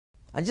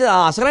అంటే ఆ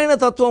అసలైన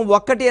తత్వం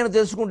ఒక్కటి అని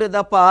తెలుసుకుంటే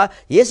తప్ప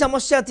ఏ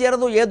సమస్య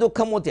తీరదు, ఏ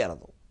దుఃఖము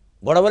తీరదు,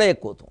 గొడవలే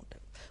ఎక్కువతూ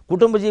ఉంటాయి.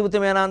 కుటుంబ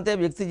జీవితమైనా అంతే,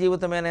 వ్యక్తి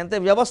జీవితమైనా అంతే,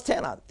 వ్యవస్థ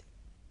అయినా అంతే.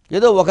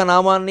 ఏదో ఒక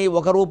నామాన్ని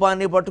ఒక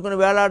రూపాన్ని పట్టుకుని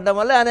వేలాడడం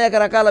వల్ల అనేక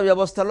రకాల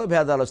వ్యవస్థల్లో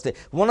భేదాలు వస్తాయి.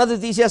 ఉన్నది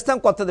తీసేస్తాం,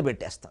 కొత్తది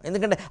పెట్టేస్తాం.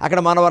 ఎందుకంటే అక్కడ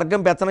మన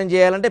వర్గం పెత్తనం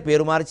చేయాలంటే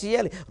పేరు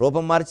మార్చేయాలి,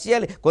 రూపం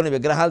మార్చేయాలి, కొన్ని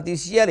విగ్రహాలు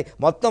తీసేయాలి,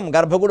 మొత్తం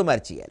గర్భగుడి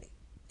మార్చేయాలి.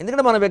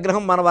 ఎందుకంటే మన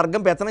విగ్రహం మన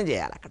వర్గం పెత్తనం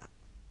చేయాలి. అక్కడ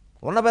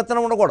ఉన్న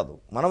పెత్తనం ఉండకూడదు,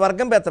 మన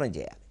వర్గం పెత్తనం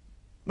చేయాలి.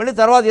 మళ్ళీ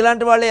తర్వాత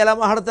ఇలాంటి వాళ్ళు ఎలా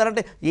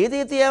మాట్లాడతారంటే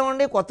ఏదైతే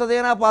ఏమండి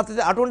కొత్తదేనా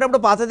పాతదే, అటువంటిప్పుడు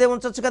పాతదే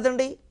ఉంచవచ్చు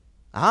కదండి.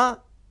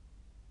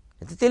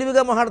 ఎంత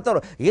తెలివిగా మాట్లాడతారు.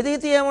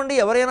 ఏదైతే ఏమండి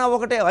ఎవరైనా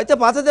ఒకటే అయితే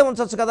పాతదే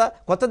ఉంచవచ్చు కదా,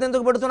 కొత్తది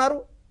ఎందుకు పెడుతున్నారు?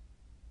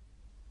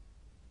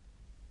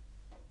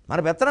 మన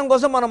పెత్తనం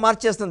కోసం మనం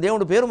మార్చేస్తాం,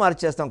 దేవుడి పేరు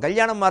మార్చేస్తాం,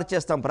 కళ్యాణం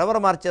మార్చేస్తాం, ప్రవర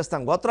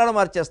మార్చేస్తాం, గోత్రాలు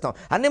మార్చేస్తాం,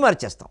 అన్నీ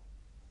మార్చేస్తాం.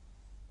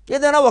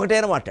 ఏదైనా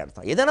ఒకటైనా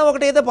మాట్లాడతాం. ఏదైనా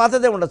ఒకటైతే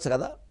పాతదే ఉండొచ్చు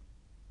కదా.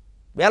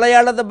 వేల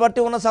ఏళ్ల బట్టి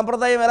ఉన్న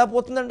సంప్రదాయం ఎలా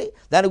పోతుందండి?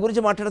 దాని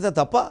గురించి మాట్లాడితే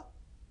తప్ప.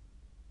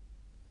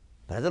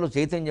 ప్రజలు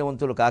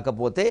చైతన్యవంతులు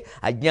కాకపోతే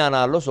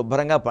అజ్ఞానాల్లో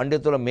శుభ్రంగా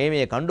పండితులు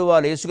మేమే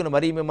కండువాలు వేసుకుని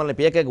మరీ మిమ్మల్ని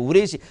పీకకి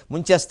ఉరేసి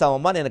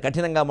ముంచేస్తామమ్మా. నేను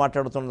కఠినంగా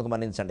మాట్లాడుతున్నందుకు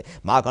మన్నించండి.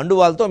 మా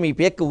కండువాలతో మీ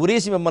పీక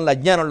ఉరేసి మిమ్మల్ని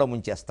అజ్ఞానంలో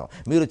ముంచేస్తాం.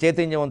 మీరు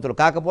చైతన్యవంతులు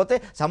కాకపోతే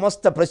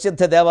సమస్త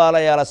ప్రసిద్ధ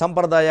దేవాలయాల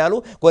సంప్రదాయాలు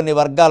కొన్ని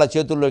వర్గాల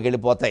చేతుల్లోకి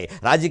వెళ్ళిపోతాయి.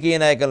 రాజకీయ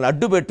నాయకులను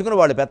అడ్డు పెట్టుకుని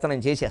వాళ్ళు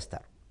పెత్తనం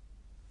చేసేస్తారు.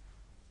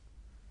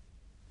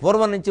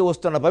 పూర్వం నుంచి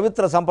వస్తున్న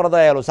పవిత్ర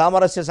సంప్రదాయాలు,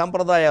 సామరస్య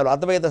సంప్రదాయాలు,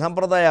 అద్వైత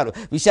సంప్రదాయాలు,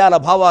 విశాల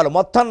భావాలు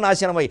మొత్తం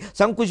నాశనమై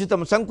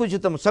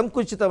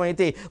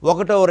సంకుచితమైతే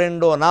ఒకటో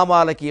రెండో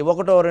నామాలకి,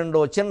 ఒకటో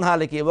రెండో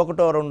చిహ్నాలకి,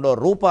 ఒకటో రెండో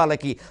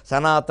రూపాలకి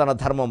సనాతన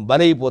ధర్మం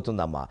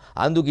బలైపోతుందమ్మా.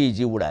 అందుకు ఈ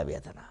జీవుడు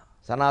ఆవేదన.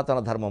 సనాతన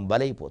ధర్మం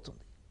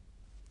బలైపోతుంది.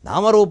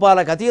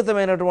 నామరూపాలకు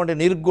అతీతమైనటువంటి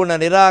నిర్గుణ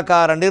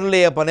నిరాకార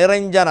నిర్లేప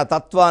నిరంజన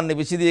తత్వాన్ని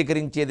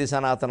విశదీకరించేది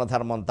సనాతన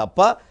ధర్మం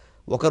తప్ప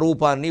ఒక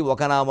రూపాన్ని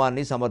ఒక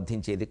నామాన్ని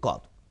సమర్థించేది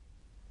కాదు.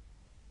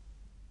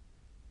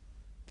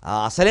 ఆ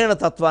అసలైన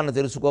తత్వాన్ని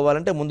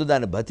తెలుసుకోవాలంటే ముందు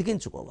దాన్ని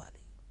బతికించుకోవాలి.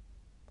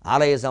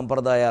 ఆలయ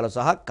సంప్రదాయాలు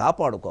సహా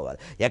కాపాడుకోవాలి.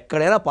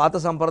 ఎక్కడైనా పాత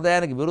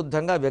సంప్రదాయానికి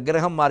విరుద్ధంగా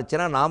విగ్రహం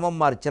మార్చినా, నామం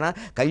మార్చినా,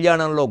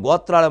 కళ్యాణంలో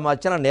గోత్రాలు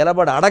మార్చినా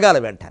నిలబడి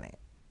అడగాలి.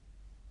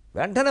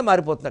 వెంటనే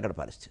మారిపోతుంది అక్కడ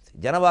పరిస్థితి.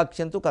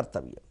 జనవాక్యంతు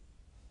కర్తవ్యం.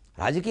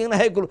 రాజకీయ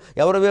నాయకులు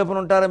ఎవరి వైపున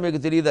ఉంటారో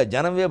మీకు తెలియదా?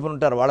 జనం వైపున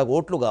ఉంటారు. వాళ్ళకు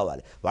ఓట్లు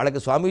కావాలి.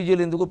 వాళ్ళకి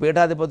స్వామీజీలు ఎందుకు,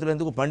 పీఠాధిపతులు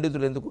ఎందుకు,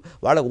 పండితులు ఎందుకు?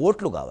 వాళ్ళకు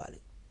ఓట్లు కావాలి.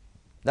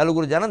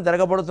 నలుగురు జనం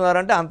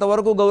తిరగబడుతున్నారంటే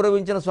అంతవరకు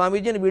గౌరవించిన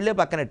స్వామీజీని వీళ్ళే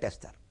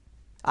పక్కనెట్టేస్తారు.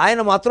 ఆయన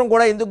మాత్రం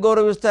కూడా ఎందుకు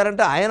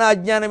గౌరవిస్తారంటే ఆయన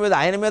అజ్ఞానం మీద,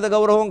 ఆయన మీద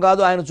గౌరవం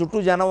కాదు, ఆయన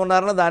చుట్టూ జనం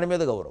ఉన్నారన్న దాని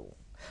మీద గౌరవం.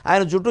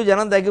 ఆయన చుట్టూ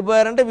జనం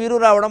తగ్గిపోయారంటే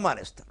వీరు రావడం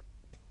మానేస్తారు.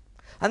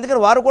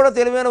 అందుకని వారు కూడా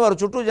తెలివైన వారు.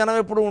 చుట్టూ జనం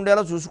ఎప్పుడు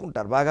ఉండేలా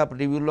చూసుకుంటారు. బాగా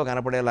టీవీల్లో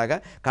కనపడేలాగా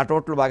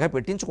కటౌట్లు బాగా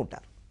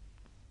పెట్టించుకుంటారు,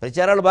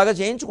 ప్రచారాలు బాగా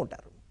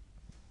చేయించుకుంటారు.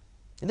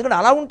 ఎందుకంటే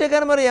అలా ఉంటే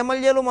కానీ మరి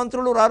ఎమ్మెల్యేలు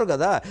మంత్రులు రారు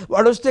కదా.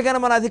 వాళ్ళు వస్తే కానీ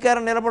మన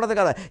అధికారం నిలబడదు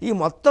కదా. ఈ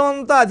మొత్తం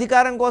అంతా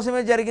అధికారం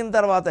కోసమే జరిగిన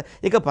తర్వాత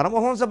ఇక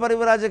పరమహంస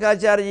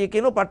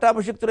పరివ్రాజకాచార్యకిను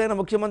పట్టాభిషిక్తులైన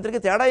ముఖ్యమంత్రికి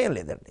తేడా ఏం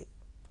లేదండి,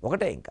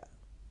 ఒకటే. ఇంకా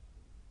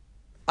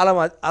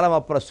అలమ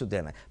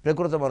ప్రస్తుతేన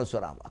ప్రకృత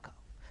మనసురామక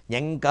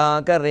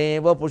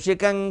న్యంకాకరేవ పుషి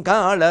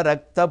కంకాళ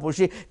రక్త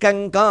పుషి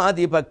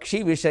కంకాది పక్షి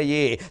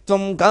విషయే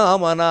త్వం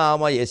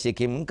కామనామయసి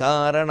కిం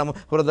కారణం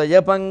హృదయ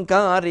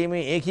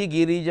పంకారిమేహి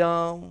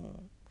గిరిజాం.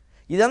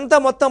 ఇదంతా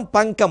మొత్తం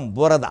పంకం,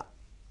 బురద.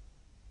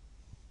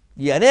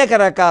 ఈ అనేక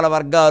రకాల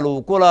వర్గాలు,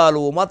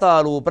 కులాలు,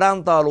 మతాలు,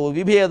 ప్రాంతాలు,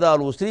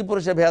 విభేదాలు, స్త్రీ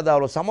పురుష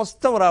భేదాలు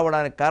సమస్తం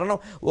రావడానికి కారణం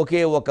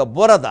ఒకే ఒక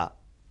బురద.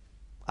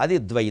 అది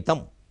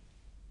ద్వైతం.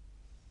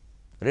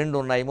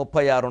 2 ఉన్నాయి,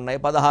 36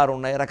 ఉన్నాయి, 16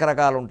 ఉన్నాయి,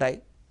 రకరకాలు ఉంటాయి.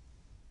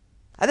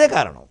 అదే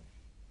కారణం.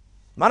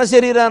 మన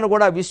శరీరాన్ని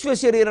కూడా విశ్వ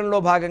శరీరంలో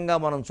భాగంగా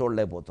మనం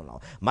చూడలేకపోతున్నాం.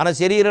 మన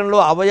శరీరంలో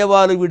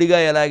అవయవాలు విడిగా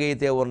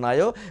ఎలాగైతే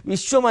ఉన్నాయో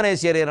విశ్వం అనే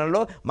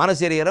శరీరంలో మన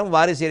శరీరం,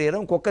 వారి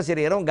శరీరం, కుక్క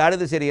శరీరం,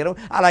 గాడిద శరీరం,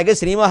 అలాగే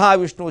శ్రీ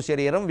మహావిష్ణువు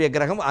శరీరం,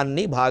 విగ్రహం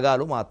అన్ని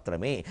భాగాలు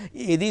మాత్రమే.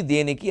 ఇది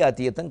దేనికి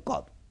అతీతం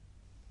కాదు.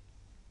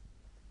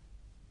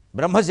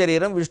 బ్రహ్మ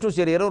శరీరం, విష్ణు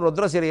శరీరం,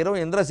 రుద్ర శరీరం,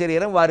 ఇంద్ర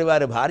శరీరం, వారి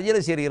వారి భార్యల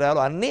శరీరాలు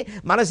అన్నీ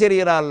మన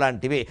శరీరాలు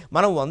లాంటివి.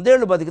 మనం 100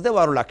 ఏళ్ళు బతికితే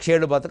వారు 1,00,000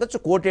 ఏళ్ళు బతకచ్చు,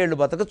 1,00,00,000 ఏళ్ళు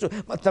బతకచ్చు.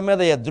 మొత్తం మీద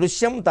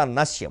దృశ్యం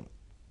తన్నశ్యం.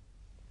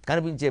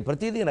 కనిపించే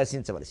ప్రతిదీ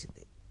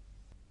నశించవలసిందే.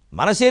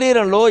 మన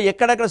శరీరంలో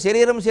ఎక్కడెక్కడ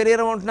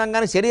శరీరం అంటున్నాం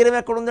కానీ శరీరం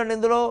ఎక్కడుందండి?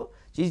 ఇందులో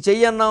ఈ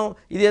చెయ్యి అన్నాం,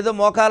 ఇదేదో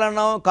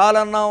మోకాలన్నాం,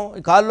 కాలన్నాం,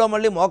 కాల్లో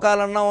మళ్ళీ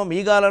మోకాలన్నాం,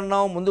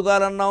 మీగాలన్నాం,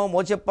 ముందుగాలన్నాం,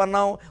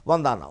 మోచెప్పన్నాం,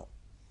 100 అన్నాం.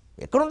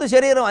 ఎక్కడుంది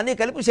శరీరం? అన్నీ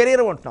కలిపి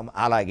శరీరం అంటున్నాం.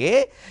 అలాగే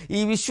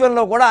ఈ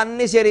విశ్వంలో కూడా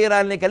అన్ని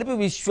శరీరాలని కలిపి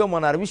విశ్వం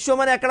అన్నారు. విశ్వం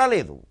అని ఎక్కడా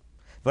లేదు.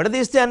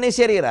 విడదీస్తే అన్ని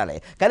శరీరాలే,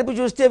 కలిపి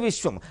చూస్తే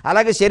విశ్వం.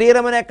 అలాగే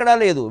శరీరం అని ఎక్కడా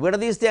లేదు.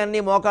 విడదీస్తే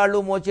అన్ని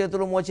మోకాళ్ళు,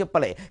 మోచేతులు,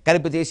 మోచెప్పలే,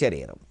 కలిపితే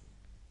శరీరం.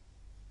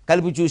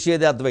 కలిపి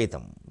చూసేది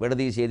అద్వైతం,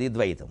 విడదీసేది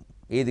ద్వైతం.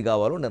 ఏది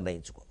కావాలో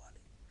నిర్ణయించుకోవాలి.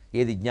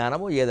 ఏది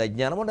జ్ఞానమో ఏది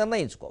అజ్ఞానమో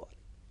నిర్ణయించుకోవాలి.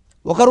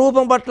 ఒక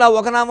రూపం పట్ల,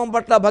 ఒక నామం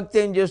పట్ల భక్తి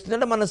ఏం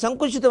చేస్తుందంటే మన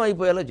సంకుచితం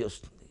అయిపోయేలా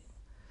చేస్తుంది.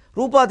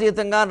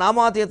 రూపాతీతంగా,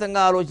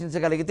 నామాతీతంగా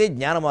ఆలోచించగలిగితే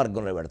జ్ఞాన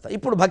మార్గంలో పెడతాం.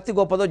 ఇప్పుడు భక్తి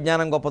గొప్పదో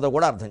జ్ఞానం గొప్పదో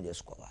కూడా అర్థం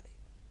చేసుకోవాలి.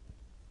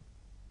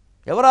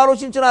 ఎవరు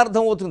ఆలోచించినా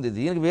అర్థమవుతుంది.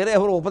 దీనికి వేరే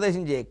ఎవరు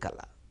ఉపదేశం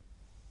చేయక్కల్లా.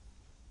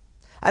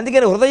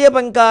 అందుకని హృదయ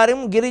పంకారం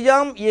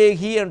గిరిజాం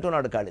ఏహి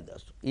అంటున్నాడు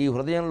కాళిదాసు. ఈ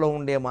హృదయంలో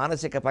ఉండే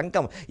మానసిక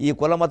పంకం, ఈ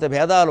కులమత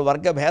భేదాలు,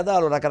 వర్గ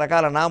భేదాలు,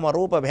 రకరకాల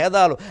నామరూప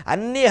భేదాలు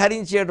అన్నీ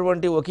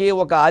హరించేటువంటి ఒకే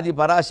ఒక ఆది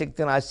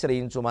పరాశక్తిని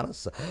ఆశ్రయించు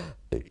మనస్సు.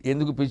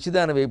 ఎందుకు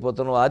పిచ్చిదాని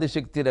అయిపోతున్నావు?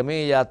 ఆదిశక్తి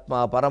రమేయాత్మ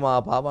పరమా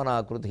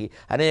పావనాకృతి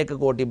అనేక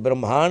కోటి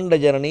బ్రహ్మాండ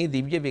జనని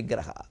దివ్య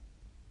విగ్రహ.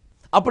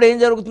 అప్పుడు ఏం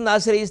జరుగుతుంది?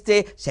 ఆశ్రయిస్తే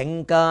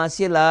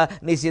శంకాశిల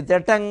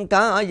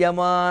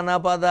నిశితటంకాయమాన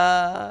పద.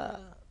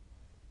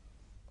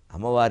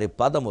 అమ్మవారి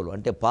పదములు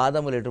అంటే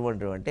పాదములు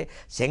ఎటువంటివి అంటే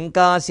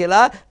శంకాశిల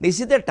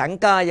నిశిత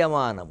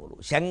టంకాయమానములు.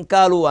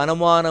 శంకాలు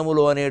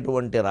అనుమానములు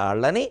అనేటువంటి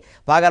రాళ్ళని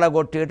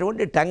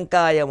పగలగొట్టేటువంటి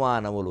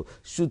టంకాయమానములు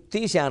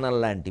సుత్తి శానం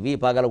లాంటివి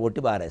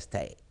పగలగొట్టి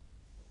బారేస్తాయి.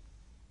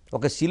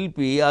 ఒక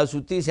శిల్పి ఆ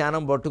సుత్తి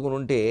శానం పట్టుకుని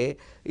ఉంటే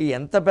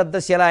ఎంత పెద్ద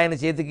శిల ఆయన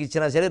చేతికి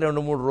ఇచ్చినా సరే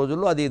 2-3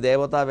 రోజుల్లో అది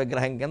దేవతా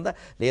విగ్రహం కింద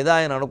లేదా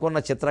ఆయన అనుకున్న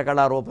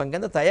చిత్రకళా రూపం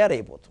కింద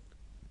తయారైపోతుంది.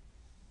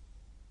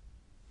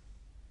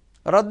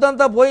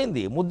 రద్దంతా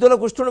పోయింది, ముద్దుల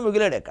కృష్ణుడు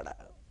మిగిలాడు ఎక్కడ.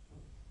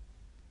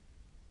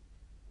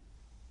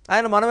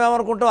 ఆయన మనం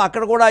ఏమనుకుంటాం,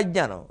 అక్కడ కూడా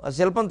అజ్ఞానం. ఆ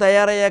శిల్పం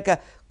తయారయ్యాక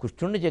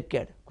కృష్ణుడిని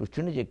చెక్కాడు,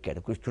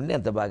 కృష్ణుడిని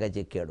ఎంత బాగా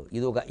చెక్కాడు,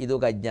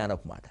 ఇదొక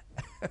అజ్ఞానపు మాట.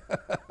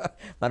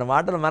 మన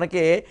మాటలు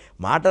మనకే,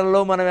 మాటల్లో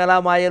మనం ఎలా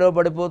మాయలో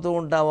పడిపోతూ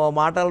ఉంటామో,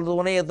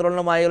 మాటలతోనే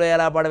ఇతరులను మాయలో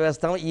ఎలా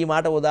పడవేస్తామో ఈ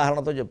మాట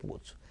ఉదాహరణతో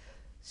చెప్పుకోవచ్చు.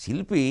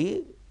 శిల్పి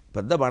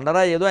పెద్ద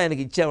బండరాయి ఏదో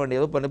ఆయనకి ఇచ్చామండి,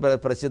 ఏదో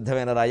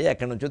ప్రసిద్ధమైన రాయి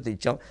ఎక్కడి నుంచో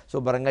తెచ్చాం,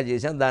 శుభ్రంగా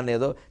చేసాం, దాన్ని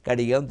ఏదో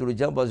కడిగాం,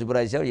 తుడిచాం, పసుపు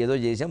రాసాం, ఏదో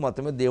చేసాం,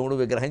 మొత్తం మీద దేవుడు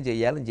విగ్రహం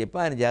చేయాలని చెప్పి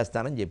ఆయన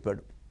చేస్తానని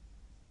చెప్పాడు.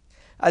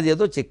 అది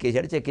ఏదో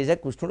చెక్కేశాక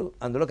కృష్ణుడు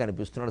అందులో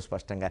కనిపిస్తున్నాడు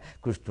స్పష్టంగా.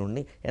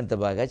 కృష్ణుడిని ఎంత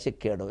బాగా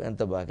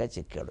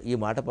చెక్కాడు. ఈ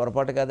మాట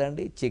పొరపాటు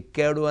కాదండి.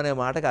 చెక్కాడు అనే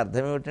మాటకు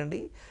అర్థం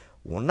ఏమిటండి?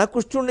 ఉన్న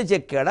కృష్ణుడిని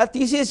చెక్కాడా,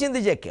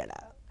 తీసేసింది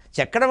చెక్కాడా?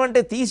 చెక్కడం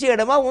అంటే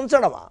తీసేయడమా,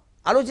 ఉంచడమా?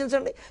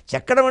 ఆలోచించండి.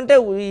 చెక్కడం అంటే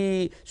ఈ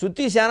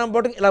సుత్తి శానం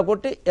పట్టుకు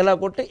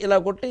ఇలా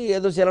కొట్టి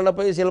ఏదో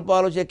శిలలపై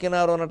శిల్పాలు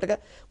చెక్కినారు అన్నట్టుగా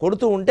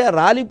కొడుతూ ఉంటే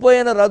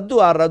రాలిపోయిన రద్దు,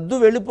 ఆ రద్దు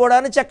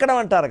వెళ్ళిపోవడాన్ని చెక్కడం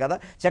అంటారు కదా.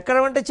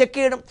 చెక్కడం అంటే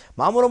చెక్కేయడం.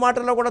 మామూలు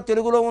మాటల్లో కూడా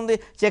తెలుగులో ఉంది,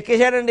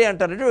 చెక్కేశాడండి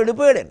అంటారు. అంటే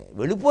వెళ్ళిపోయాడని,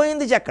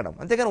 వెళ్ళిపోయింది చెక్కడం.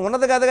 అంతేకాని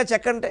ఉన్నది కాదుగా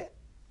చెక్కంటే,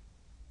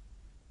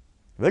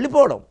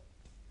 వెళ్ళిపోవడం.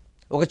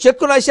 ఒక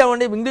చెక్కు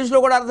రాసామండి,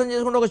 ఇంగ్లీష్లో కూడా అర్థం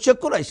చేసుకుంటే ఒక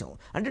చెక్కు రాసాం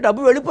అంటే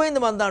డబ్బు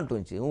వెళ్ళిపోయింది మన దాంట్లో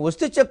నుంచి.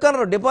 వస్తే చెక్కు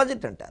అన్నారు,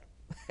 డిపాజిట్ అంటారు.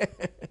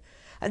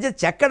 అంటే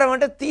చెక్కడం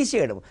అంటే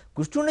తీసేయడం.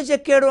 కృష్ణుడిని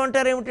చెక్కాడు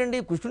అంటారు ఏమిటండి?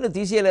 కృష్ణుడిని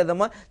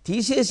తీసేయలేదమ్మా,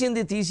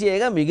 తీసేసింది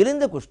తీసేయగా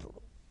మిగిలింది కృష్ణుడు.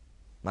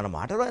 మన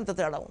మాటలో ఎంత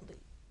తేడా ఉంది.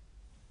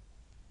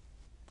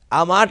 ఆ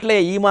మాటలే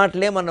ఈ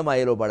మాటలే మన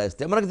మాయలో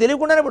పడేస్తే మనకు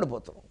తెలియకుండానే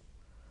పడిపోతున్నాం.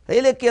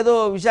 రైలు ఎక్కి ఏదో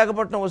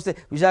విశాఖపట్నం వస్తే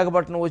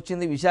విశాఖపట్నం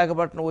వచ్చింది.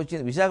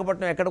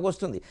 విశాఖపట్నం ఎక్కడికి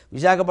వస్తుంది?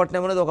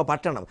 విశాఖపట్నం అనేది ఒక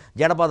పట్టణం,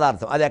 జడ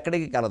పదార్థం, అది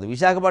ఎక్కడికి కలదు.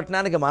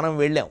 విశాఖపట్నానికి మనం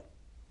వెళ్ళాం,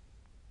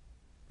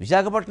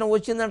 విశాఖపట్నం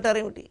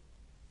వచ్చిందంటారేమిటి?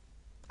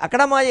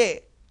 అక్కడ మాయే.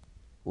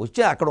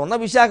 అక్కడ ఉన్న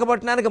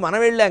విశాఖపట్నానికి మనం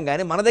వెళ్ళాం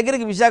కానీ మన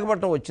దగ్గరికి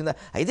విశాఖపట్నం వచ్చిందా?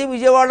 అయితే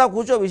విజయవాడలో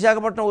కూర్చో,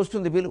 విశాఖపట్నం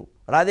వస్తుంది, పిలువు,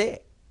 రాదే.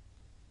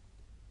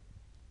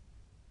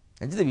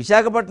 అంటే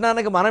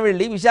విశాఖపట్నానికి మనం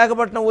వెళ్ళి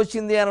విశాఖపట్నం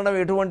వచ్చింది అనడం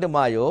ఎటువంటి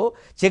మాయో,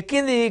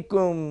 చెక్కింది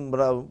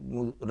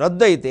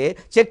రద్దు అయితే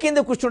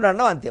చెక్కింది కృష్ణుడు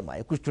అనడం అంతే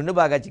మాయ. కృష్ణుడిని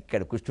బాగా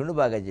చెక్కాడు,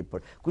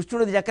 చెప్పాడు.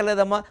 కృష్ణుడిది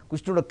చెక్కలేదమ్మా,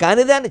 కృష్ణుడు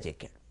కానిదాన్ని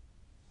చెక్కాడు.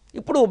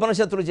 ఇప్పుడు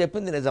ఉపనిషత్తులు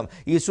చెప్పింది నిజం.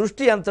 ఈ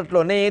సృష్టి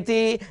అంతట్లో నేతి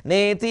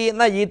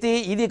నా ఇతి,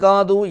 ఇది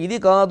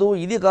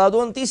కాదు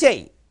అని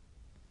తీసేయి.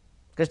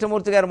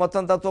 కృష్ణమూర్తి గారి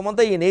మొత్తం తత్వం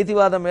అంతా ఈ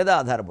నేతివాదం మీద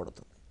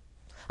ఆధారపడుతుంది.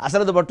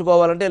 అసలు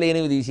పట్టుకోవాలంటే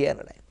లేనివి తీసే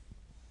అన్నాడు.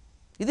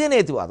 ఇదే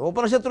నేతివాదం,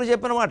 ఉపనిషత్తులు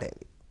చెప్పిన మాట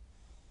ఇది.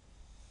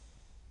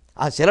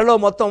 ఆ శిలలో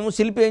మొత్తం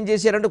శిల్పి ఏం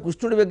చేశారంటే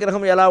కృష్ణుడి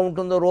విగ్రహం ఎలా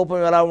ఉంటుందో, రూపం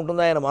ఎలా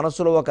ఉంటుందో ఆయన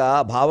మనస్సులో ఒక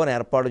భావన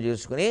ఏర్పాటు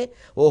చేసుకుని,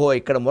 ఓహో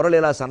ఇక్కడ మురళి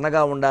ఇలా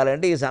సన్నగా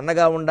ఉండాలంటే ఈ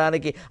సన్నగా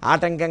ఉండడానికి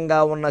ఆటంకంగా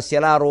ఉన్న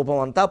శిలారూపం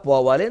అంతా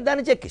పోవాలి అని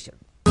దాన్ని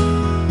చెక్కేశాడు.